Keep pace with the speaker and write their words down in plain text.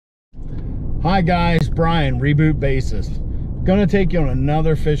Hi guys, Brian, Reboot Bassist. Gonna take you on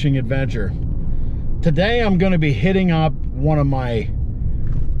another fishing adventure. Today I'm gonna be hitting up one of my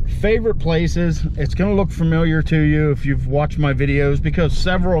favorite places. It's gonna look familiar to you if you've watched my videos, because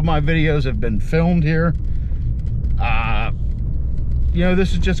several of my videos have been filmed here. You know,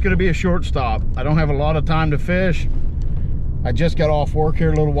 this is just gonna be a short stop. I don't have a lot of time to fish. I just got off work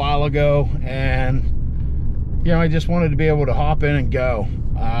here a little while ago, and you know, I just wanted to be able to hop in and go.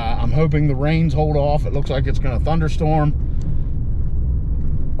 I'm hoping the rains hold off. It looks like it's gonna thunderstorm,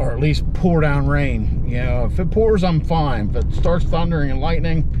 or at least pour down rain. You know, if it pours, I'm fine. If it starts thundering and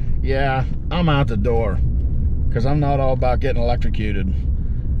lightning, yeah, I'm out the door, because I'm not all about getting electrocuted.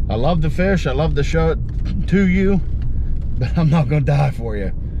 I love to fish, I love to show it to you, but I'm not gonna die for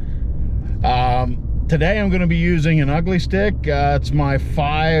you. Today I'm gonna be using an ugly stick. It's my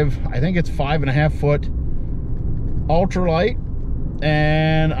I think it's 5.5 foot ultralight,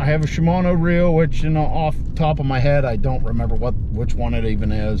 and I have a Shimano reel, which, you know, off the top of my head I don't remember which one it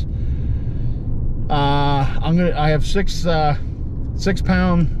even is. I have 6 pound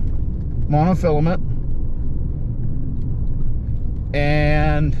monofilament,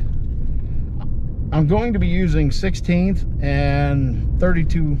 and I'm going to be using 16th and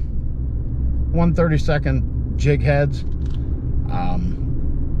 1/32 jig heads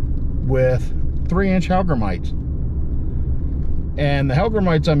with 3-inch Hellgrammites. And the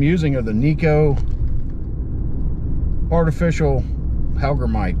Hellgrammites I'm using are the Nikko artificial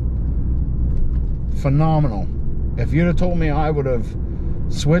Hellgrammite. Phenomenal. If you'd have told me I would have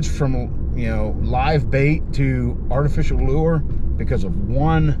switched from, you know, live bait to artificial lure because of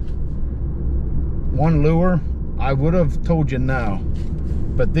one lure, I would have told you no.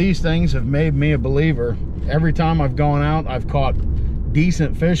 But these things have made me a believer. Every time I've gone out, I've caught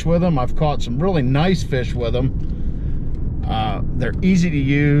decent fish with them. I've caught some really nice fish with them. They're easy to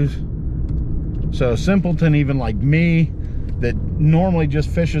use, so a simpleton even like me that normally just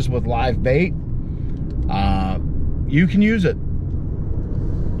fishes with live bait, you can use it,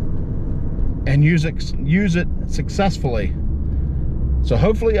 and use it successfully. So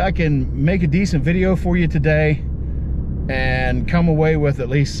hopefully I can make a decent video for you today and come away with at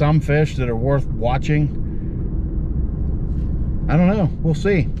least some fish that are worth watching. I don't know, we'll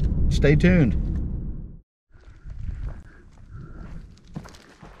see. Stay tuned.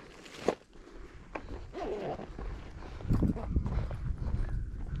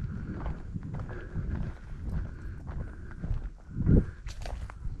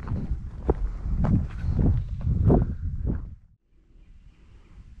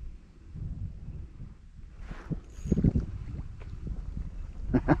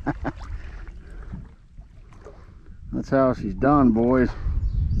 That's how she's done, boys.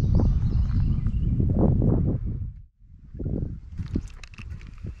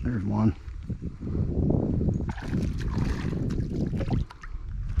 There's one.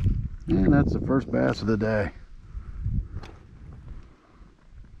 And that's the first bass of the day.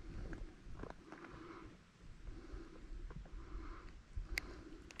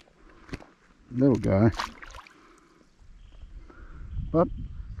 Little guy. But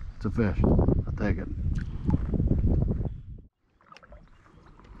it's a fish. I'll take it.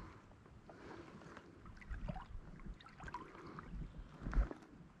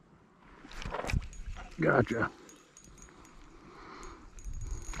 Gotcha.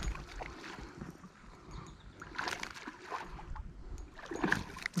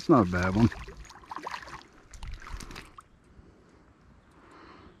 That's not a bad one.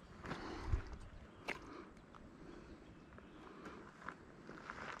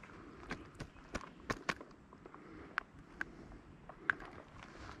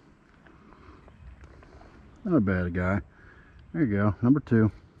 Not a bad guy. There you go, number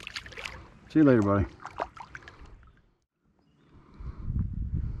 2. See you later, buddy.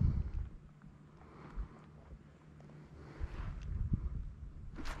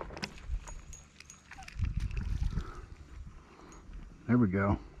 There we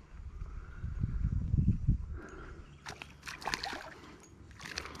go.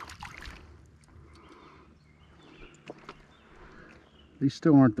 These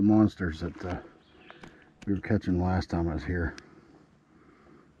still aren't the monsters that we were catching last time I was here.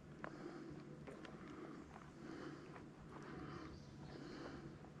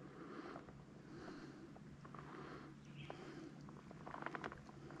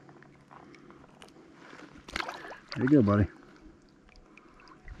 There you go, buddy.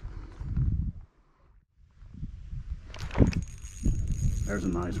 There's a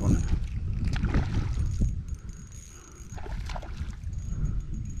nice one.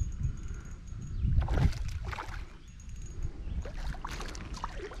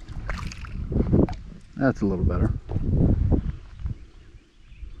 That's a little better.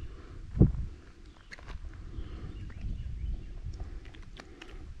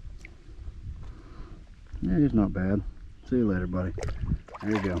 Yeah, he's not bad. See you later, buddy. There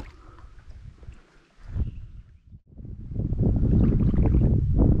you go.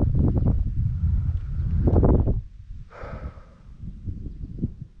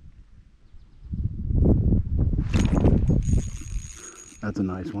 That's a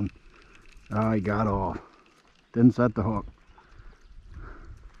nice one. Oh, he got off. Didn't set the hook.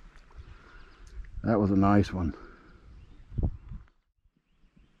 That was a nice one.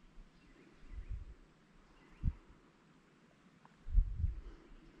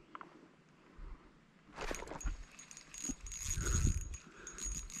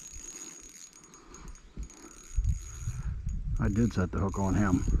 I did set the hook on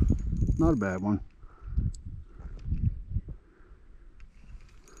him. Not a bad one.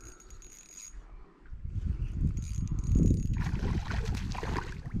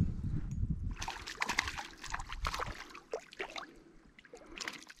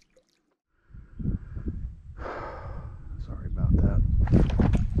 Sorry about that.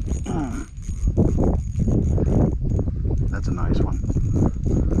 That's a nice one.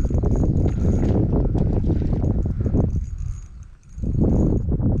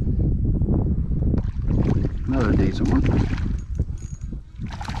 Another decent one.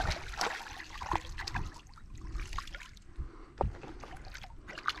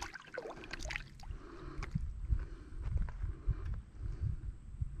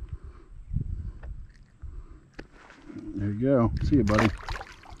 There you go. See you, buddy.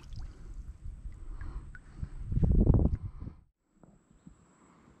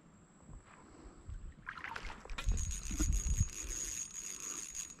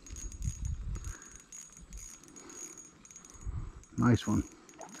 Nice one.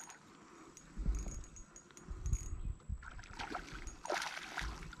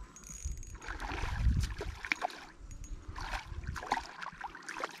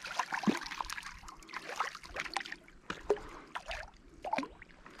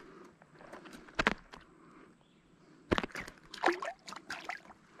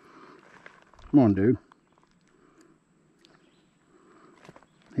 Come on, dude.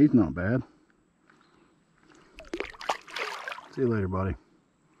 He's not bad. See you later, buddy.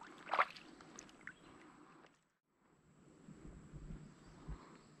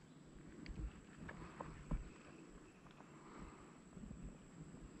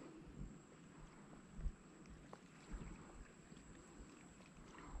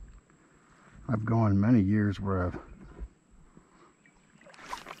 I've gone many years where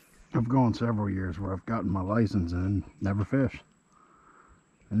I've gone several years where I've gotten my license and never fished.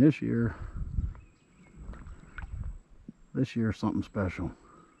 And this year is something special.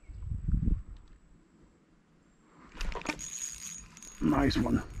 Nice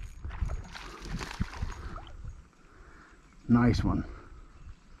one. Nice one.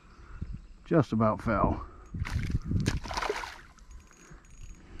 Just about fell.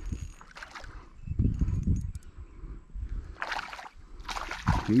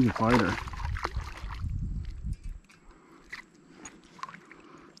 He's a fighter.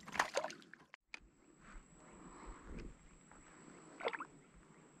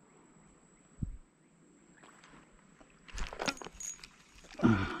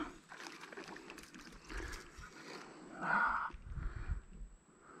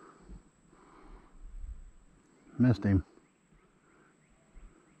 Missed him.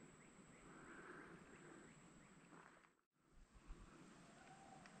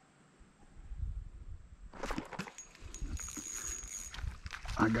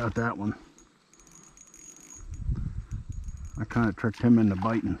 I got that one. I kind of tricked him into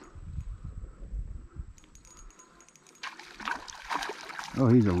biting. Oh,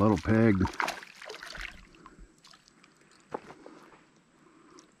 he's a little pig.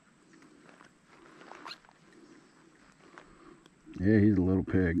 Yeah, he's a little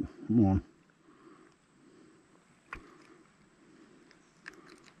pig. Come on.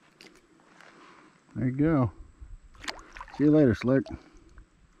 There you go. See you later, Slick.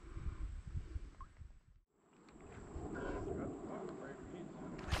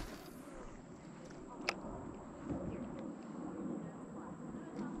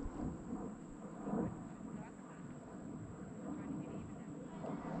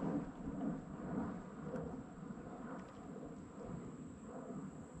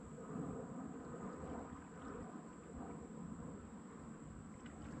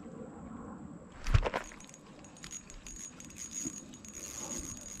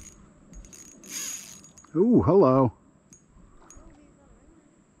 Ooh, hello. Oh,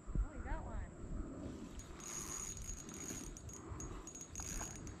 he got one.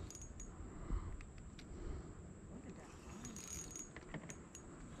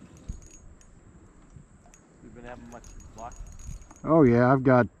 having much luck? Oh yeah, I've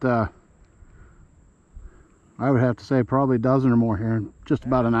got, I would have to say probably a dozen or more here in just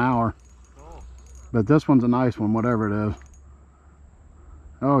about an hour. Cool. But this one's a nice one, whatever it is.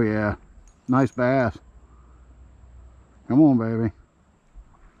 Oh yeah, nice bass. Come on, baby.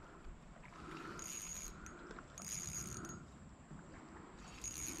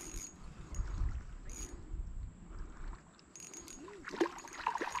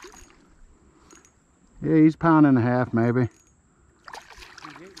 Yeah, he's pound and a half, maybe. He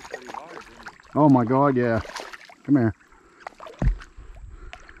hit you pretty hard, didn't he? Oh my God, yeah. Come here.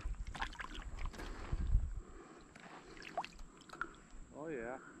 Oh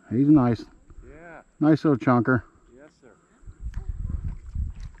yeah. He's nice. Yeah. Nice little chunker. Yes, sir.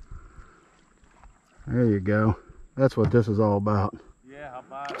 There you go. That's what this is all about. Yeah, how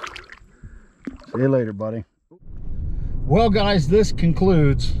about it? See you later, buddy. Well, guys, this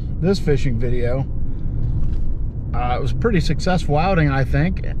concludes this fishing video. It was a pretty successful outing, I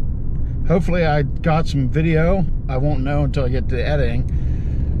think. Hopefully I got some video. I won't know until I get to editing.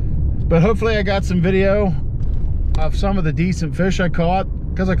 But hopefully I got some video of some of the decent fish I caught.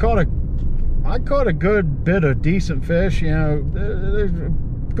 Because I caught a good bit of decent fish. You know, there's a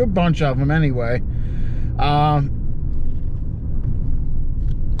good bunch of them anyway.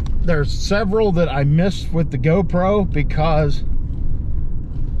 There's several that I missed with the GoPro because,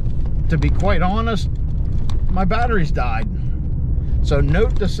 to be quite honest, my batteries died. So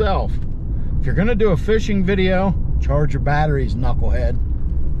note to self, if you're gonna do a fishing video, charge your batteries, knucklehead.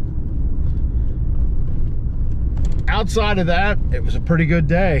 Outside of that, it was a pretty good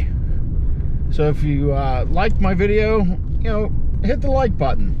day. So if you liked my video, you know, hit the like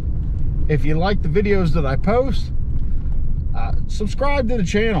button. If you like the videos that I post, subscribe to the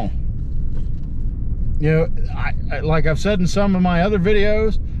channel. You know, like I've said in some of my other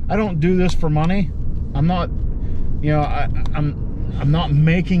videos, I don't do this for money. I'm not, you know, I'm not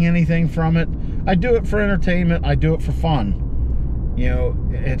making anything from it. I do it for entertainment. I do it for fun. You know,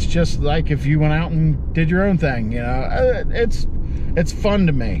 it's just like if you went out and did your own thing. You know, it's fun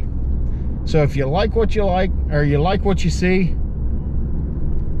to me. So if you like what you like, or you like what you see,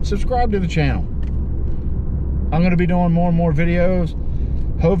 subscribe to the channel. I'm going to be doing more and more videos.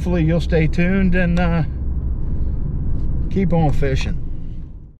 Hopefully you'll stay tuned and keep on fishing.